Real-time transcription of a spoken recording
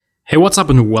Hey, what's up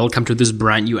and welcome to this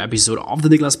brand new episode of the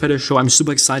Niklas Petter Show. I'm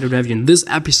super excited to have you in this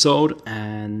episode.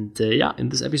 And in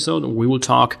this episode, we will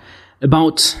talk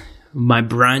about my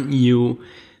brand new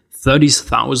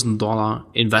 $30,000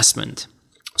 investment.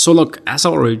 So look, as I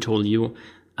already told you,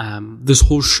 this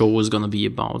whole show is going to be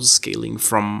about scaling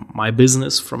from my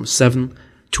business from 7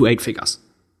 to 8 figures.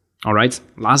 All right.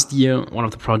 Last year, one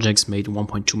of the projects made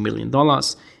 $1.2 million.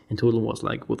 In total was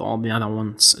like with all the other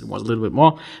ones, it was a little bit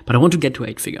more, but I want to get to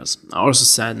 8 figures. I also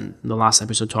said in the last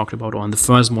episode talked about, or in the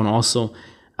first one also,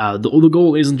 the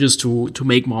goal isn't just to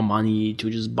make more money, to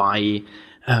just buy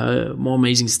more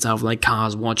amazing stuff like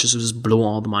cars, watches, to just blow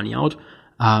all the money out.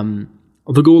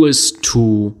 The goal is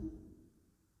to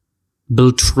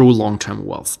build true long-term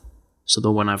wealth. So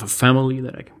that when I have a family,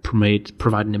 that I can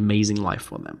provide an amazing life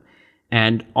for them.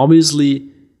 And obviously,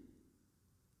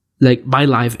 like my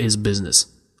life is business.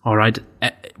 All right.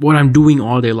 What I'm doing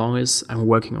all day long is I'm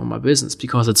working on my business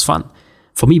because it's fun.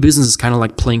 For me, business is kind of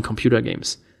like playing computer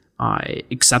games. I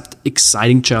accept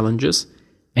exciting challenges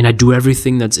and I do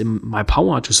everything that's in my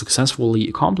power to successfully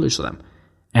accomplish them.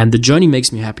 And the journey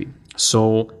makes me happy.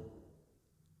 So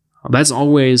that's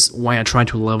always why I try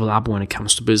to level up when it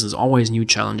comes to business. Always new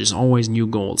challenges, always new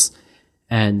goals.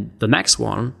 And the next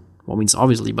one, well, means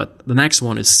obviously, but the next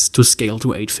one is to scale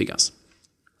to 8 figures.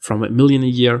 From $1 million a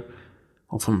year,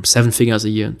 or from 7 figures a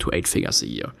year to 8 figures a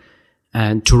year.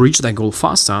 And to reach that goal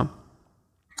faster,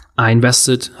 I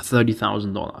invested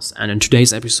 $30,000. And in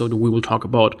today's episode, we will talk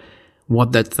about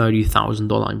what that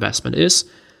 $30,000 investment is.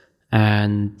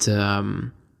 And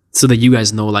so that you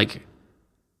guys know, like,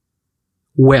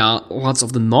 where lots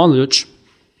of the knowledge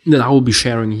that I will be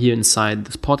sharing here inside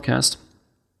this podcast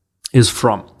is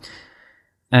from.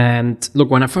 And look,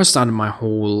 when I first started my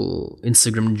whole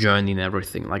Instagram journey and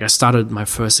everything, like I started my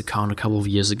first account a couple of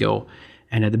years ago.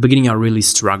 And at the beginning, I really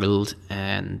struggled.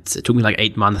 And it took me like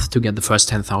 8 months to get the first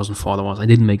 10,000 followers. I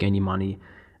didn't make any money.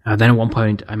 Then at one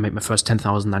point, I made my first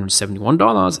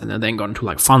 $10,971. And I then got into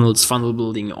like funnels, funnel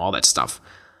building, all that stuff.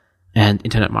 And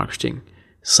internet marketing,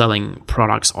 selling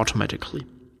products automatically.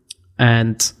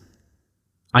 And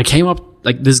I came up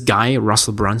like this guy,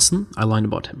 Russell Brunson. I learned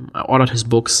about him. I ordered his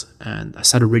books and I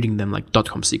started reading them, like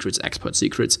 .com Secrets, Expert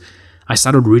Secrets. I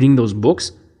started reading those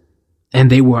books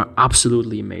and they were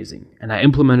absolutely amazing. And I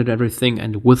implemented everything.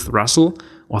 And with Russell,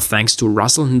 or thanks to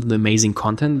Russell and the amazing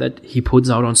content that he puts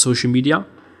out on social media,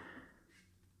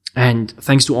 and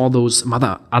thanks to all those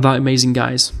other amazing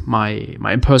guys, my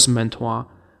in-person mentor,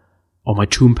 or my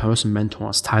 2 in-person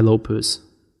mentors, Ty Lopez,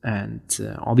 and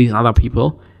all these other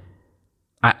people,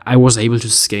 I was able to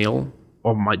scale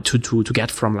or to get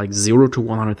from like $0 to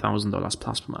 $100,000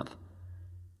 plus per month.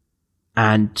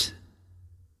 And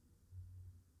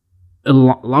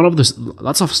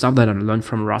lots of stuff that I learned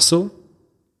from Russell,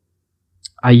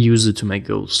 I use it to make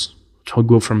goals, to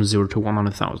go from $0 to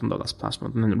 $100,000 plus per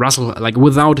month. And Russell, like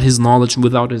without his knowledge,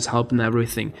 without his help and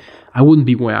everything, I wouldn't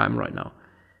be where I am right now.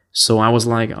 So I was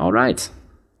like, all right,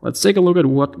 let's take a look at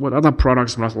what other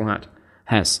products Russell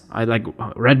has. I like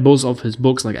read both of his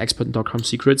books, like Expert.com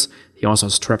Secrets. He also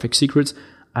has Traffic Secrets.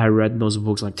 I read those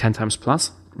books like 10 times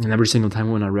plus. And every single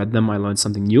time when I read them, I learned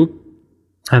something new.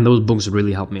 And those books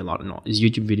really helped me a lot in all his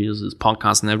YouTube videos, his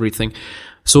podcasts and everything.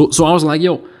 So I was like, if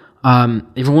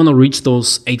I want to reach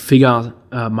those 8-figure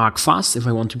mark fast, if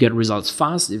I want to get results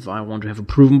fast, if I want to have a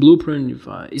proven blueprint,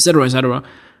 et cetera,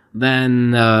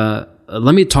 then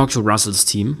let me talk to Russell's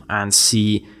team and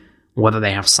see whether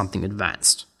they have something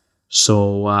advanced.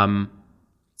 So I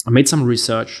made some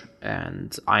research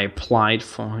and I applied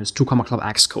for his 2 Comma Club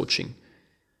X coaching.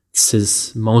 It's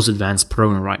his most advanced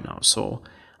program right now. So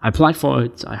I applied for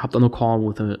it. I hopped on a call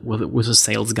with a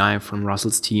sales guy from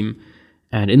Russell's team.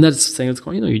 And in that sales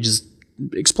call, you just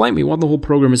explain me what the whole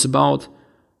program is about.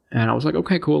 And I was like,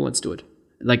 okay, cool, let's do it.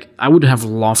 Like, I would have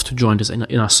loved to join this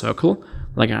inner circle.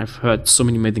 Like, I've heard so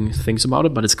many amazing things about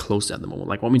it, but it's closed at the moment.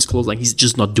 Like, what means closed? Like, he's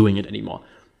just not doing it anymore.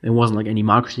 It wasn't like any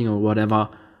marketing or whatever.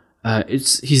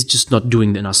 He's just not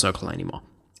doing the inner circle anymore.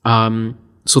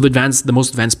 So the most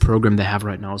advanced program they have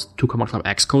right now is 2 Comma Club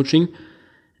X coaching.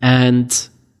 And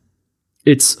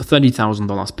it's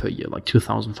 $30,000 per year, like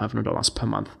 $2,500 per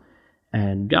month.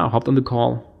 And I hopped on the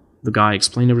call. The guy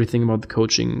explained everything about the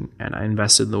coaching and I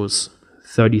invested those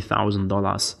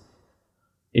 $30,000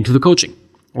 into the coaching,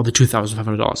 or the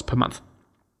 $2,500 per month.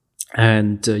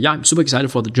 And I'm super excited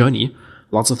for the journey.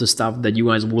 Lots of the stuff that you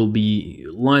guys will be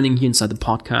learning here inside the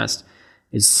podcast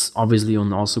is obviously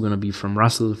also going to be from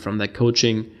Russell, from that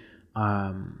coaching.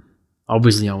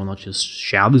 Obviously, I will not just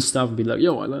share this stuff and be like, I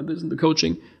learned this in the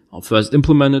coaching. I'll first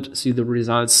implement it, see the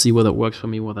results, see whether it works for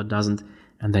me, whether it doesn't,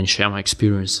 and then share my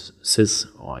experience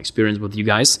with you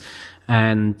guys.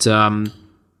 And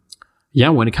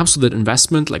when it comes to that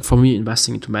investment, like for me,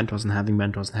 investing into mentors and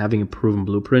having a proven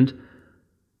blueprint,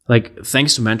 like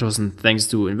thanks to mentors and thanks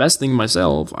to investing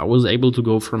myself, I was able to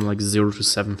go from like 0 to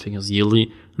 7 figures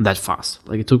yearly that fast.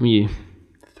 Like it took me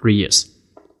 3 years,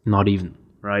 not even,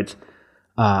 right?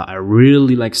 I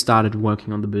really like started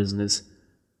working on the business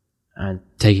and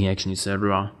taking action,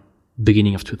 etc.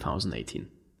 beginning of 2018.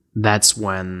 That's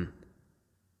when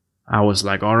I was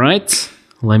like, all right,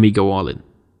 let me go all in.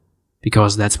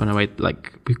 Because that's when I made,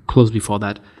 like, close before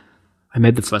that, I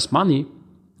made the first money.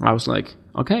 I was like,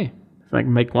 okay, if I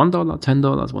can make $1, $10,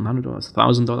 $100,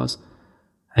 $1,000,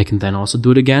 I can then also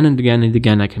do it again and again and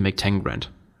again. I can make 10 grand.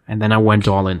 And then I went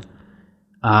all in.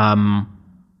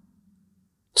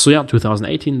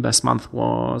 2018, best month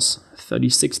was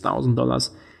 $36,000.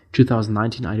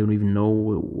 2019, I don't even know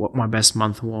what my best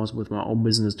month was with my own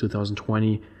business.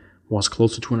 2020 was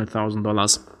close to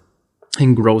 $200,000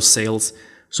 in gross sales.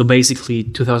 So basically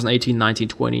 2018, 19,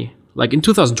 20, like in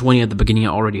 2020 at the beginning,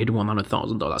 I already hit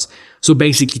 $100,000. So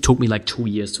basically it took me like 2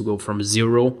 years to go from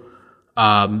 0 to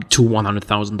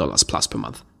 $100,000 plus per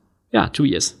month. Yeah, 2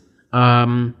 years.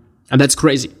 And that's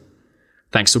crazy.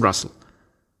 Thanks to Russell.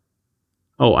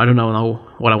 Oh, I don't know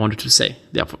what I wanted to say.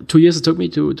 Yeah, for 2 years it took me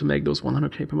to make those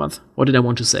 100K per month. What did I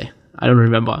want to say? I don't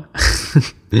remember.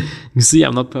 You see,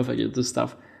 I'm not perfect at this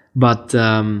stuff. But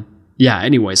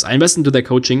anyways, I invested into their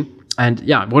coaching. And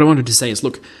yeah, what I wanted to say is,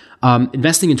 look,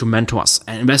 investing into mentors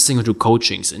and investing into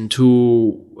coachings,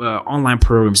 into online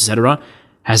programs, etc.,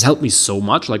 has helped me so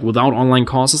much. Like without online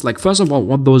courses, like first of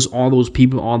all, all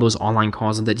those online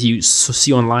courses that you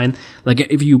see online, like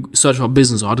if you search for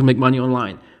business or how to make money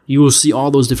online, you will see all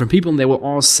those different people and they will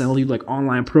all sell you like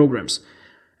online programs.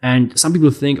 And some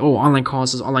people think, oh, online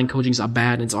courses, online coachings are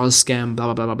bad, it's all a scam, blah,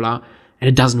 blah, blah, blah, blah. And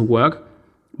it doesn't work.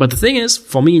 But the thing is,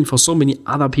 for me and for so many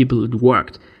other people, it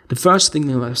worked. The first thing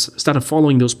when I started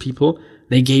following those people,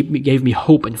 they gave me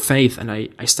hope and faith, and I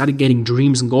started getting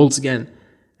dreams and goals again.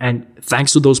 And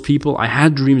thanks to those people, I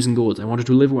had dreams and goals. I wanted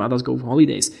to live where others go for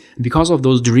holidays. And because of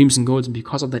those dreams and goals and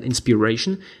because of that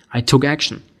inspiration, I took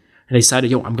action. And I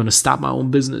decided, I'm going to start my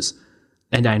own business.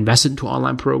 And I invested into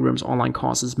online programs, online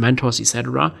courses, mentors,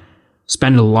 etc.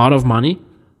 Spent a lot of money,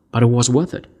 but it was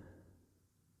worth it.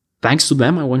 Thanks to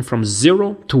them, I went from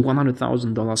 0 to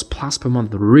 $100,000 plus per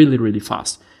month really, really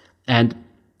fast. And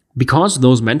because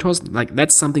those mentors, like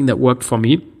that's something that worked for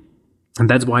me. And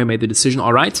that's why I made the decision,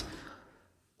 all right,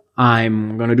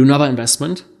 I'm going to do another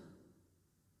investment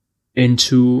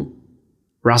into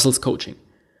Russell's coaching.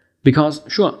 Because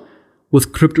sure,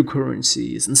 with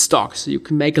cryptocurrencies and stocks, you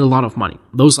can make a lot of money.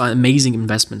 Those are amazing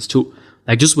investments too.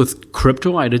 Like just with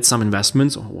crypto, I did some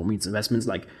investments, or what means investments,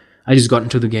 like I just got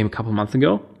into the game a couple months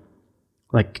ago,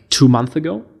 like 2 months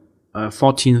ago.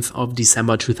 14th of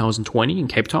December 2020 in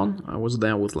Cape Town. I was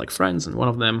there with like friends, and one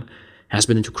of them has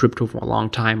been into crypto for a long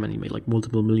time, and he made like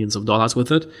multiple millions of dollars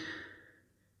with it.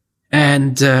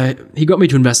 And he got me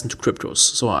to invest into cryptos.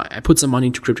 So I put some money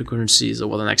into cryptocurrencies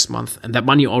over the next month, and that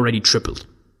money already tripled,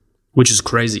 which is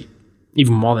crazy.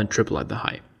 Even more than triple at the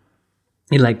high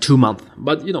in like 2 months.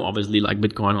 But obviously like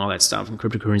Bitcoin and all that stuff and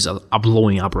cryptocurrencies are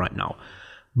blowing up right now.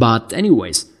 But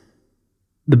anyways,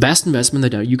 the best investment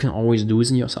that you can always do is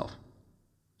in yourself.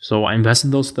 So I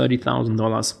invested those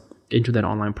 $30,000 into that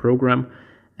online program.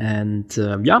 And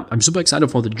I'm super excited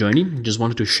for the journey. Just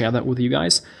wanted to share that with you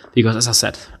guys. Because as I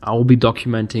said, I will be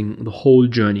documenting the whole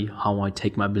journey, how I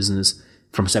take my business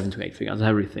from 7 to 8 figures,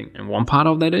 everything. And one part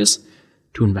of that is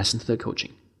to invest into the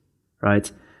coaching,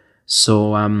 right?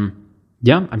 So I'm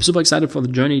super excited for the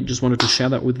journey. Just wanted to share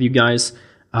that with you guys.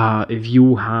 If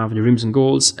you have dreams and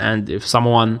goals, and if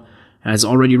someone has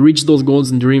already reached those goals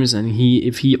and dreams, and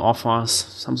if he offers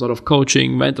some sort of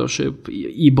coaching, mentorship,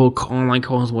 ebook, online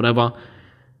course, whatever,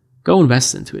 go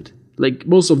invest into it. Like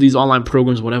most of these online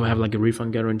programs, whatever, have like a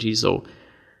refund guarantee. So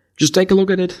just take a look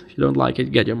at it. If you don't like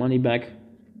it, get your money back.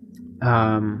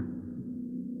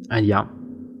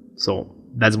 So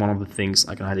that's one of the things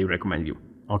I can highly recommend you.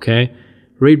 Okay,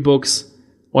 read books,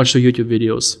 watch the YouTube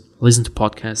videos, listen to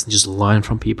podcasts, and just learn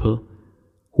from people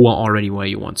who are already where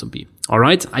you want to be. All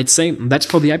right, I'd say that's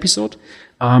for the episode.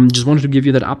 Just wanted to give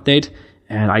you that update,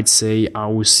 and I'd say I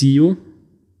will see you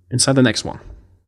inside the next one.